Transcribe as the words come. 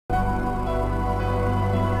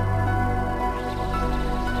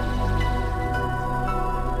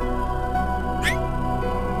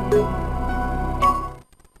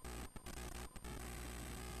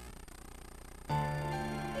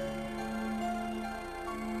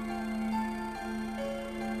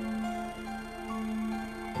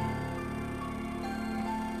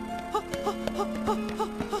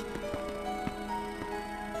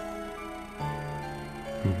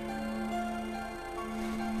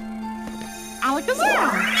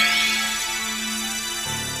Alakazam!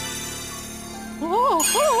 Oh,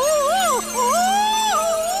 oh, oh, oh.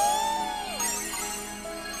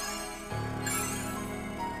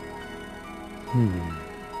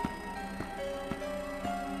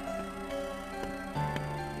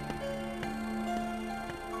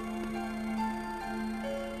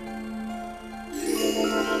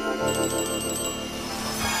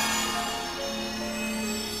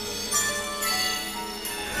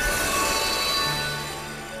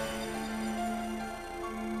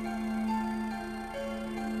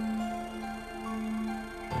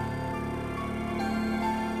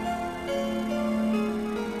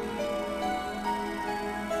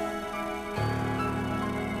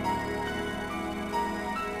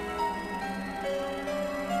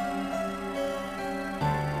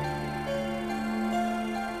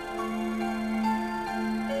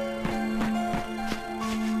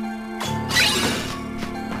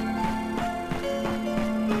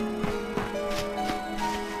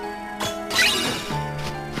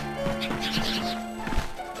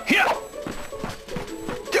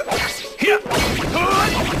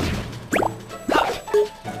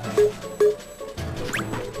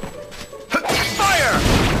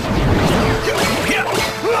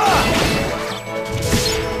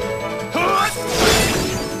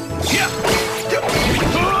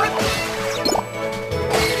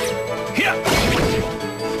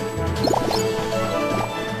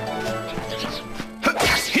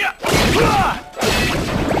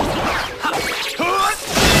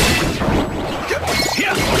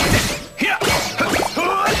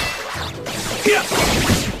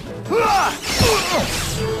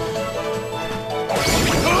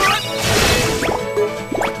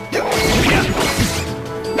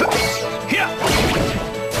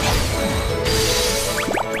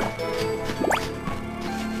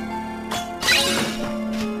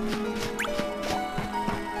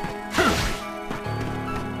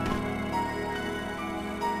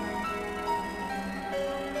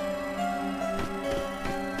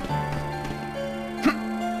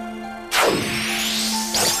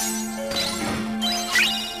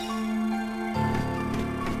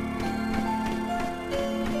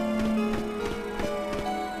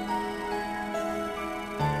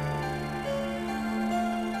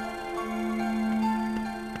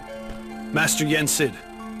 Master Yensid.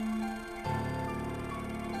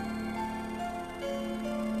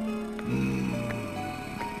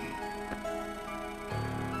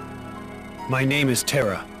 My name is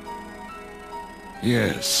Terra.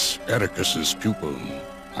 Yes, Ericus's pupil.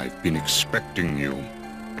 I've been expecting you.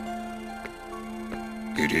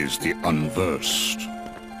 It is the unversed.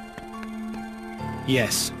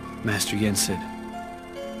 Yes, Master Yensid.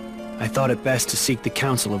 I thought it best to seek the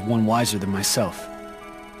counsel of one wiser than myself.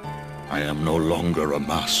 I am no longer a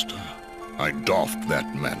master. I doffed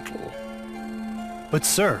that mantle. But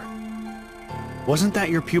sir, wasn't that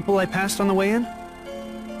your pupil I passed on the way in?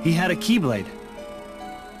 He had a keyblade.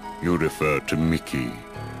 You refer to Mickey.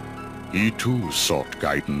 He too sought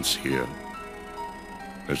guidance here.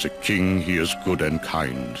 As a king, he is good and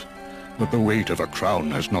kind, but the weight of a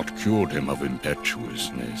crown has not cured him of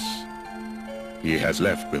impetuousness. He has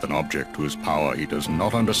left with an object whose power he does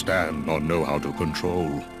not understand nor know how to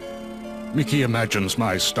control. Mickey imagines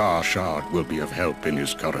my star shard will be of help in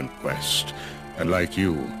his current quest, and like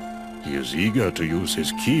you, he is eager to use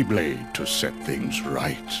his keyblade to set things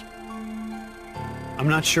right. I'm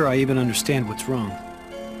not sure I even understand what's wrong.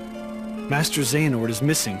 Master Xehanort is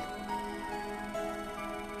missing.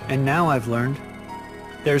 And now I've learned,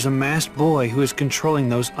 there's a masked boy who is controlling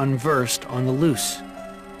those unversed on the loose.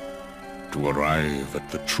 To arrive at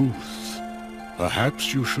the truth,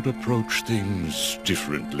 perhaps you should approach things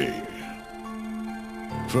differently.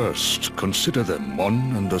 First, consider them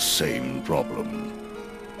one and the same problem.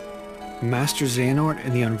 Master Xehanort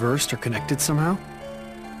and the unversed are connected somehow?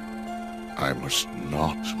 I must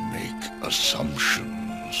not make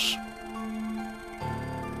assumptions.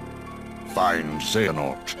 Find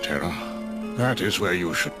Xehanort, Terra. That is where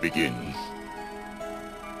you should begin.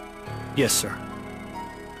 Yes, sir.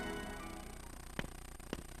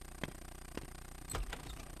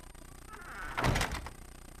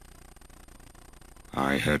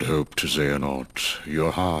 I had hoped, Xehanort,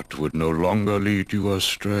 your heart would no longer lead you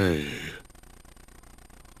astray.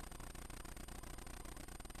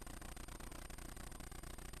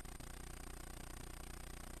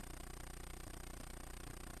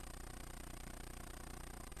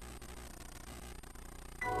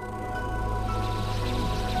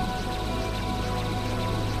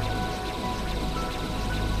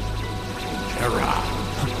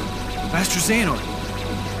 Xehanort!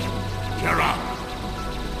 Terra,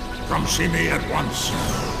 come see me at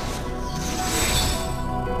once.